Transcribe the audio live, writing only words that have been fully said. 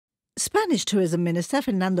Spanish Tourism Minister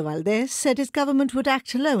Fernando Valdés said his government would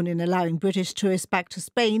act alone in allowing British tourists back to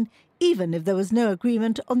Spain, even if there was no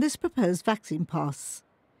agreement on this proposed vaccine pass.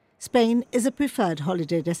 Spain is a preferred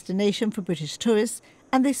holiday destination for British tourists,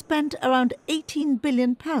 and they spent around £18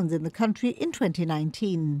 billion in the country in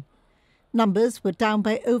 2019. Numbers were down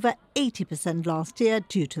by over 80% last year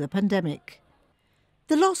due to the pandemic.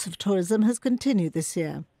 The loss of tourism has continued this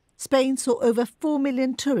year. Spain saw over 4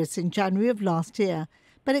 million tourists in January of last year,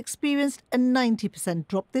 but experienced a 90%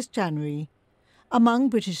 drop this January. Among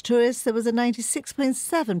British tourists, there was a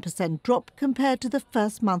 96.7% drop compared to the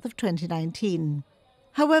first month of 2019.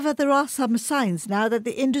 However, there are some signs now that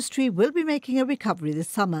the industry will be making a recovery this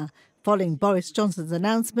summer, following Boris Johnson's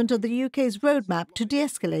announcement of the UK's roadmap to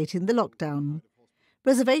de-escalating the lockdown.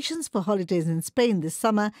 Reservations for holidays in Spain this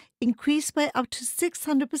summer increased by up to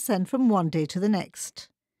 600% from one day to the next.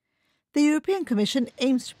 The European Commission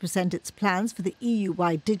aims to present its plans for the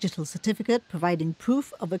EU-wide digital certificate providing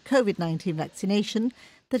proof of a COVID-19 vaccination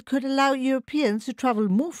that could allow Europeans to travel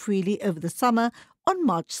more freely over the summer on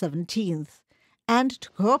March 17th, and to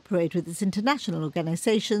cooperate with its international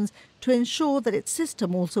organisations to ensure that its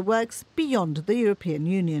system also works beyond the European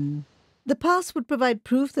Union. The pass would provide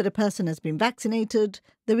proof that a person has been vaccinated,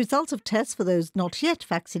 the results of tests for those not yet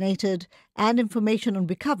vaccinated, and information on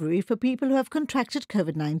recovery for people who have contracted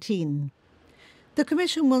COVID-19. The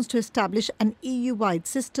Commission wants to establish an EU-wide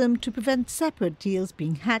system to prevent separate deals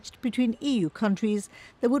being hatched between EU countries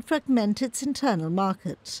that would fragment its internal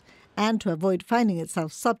market, and to avoid finding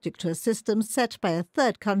itself subject to a system set by a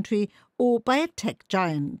third country or by a tech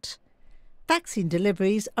giant. Vaccine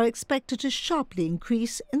deliveries are expected to sharply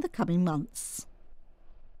increase in the coming months.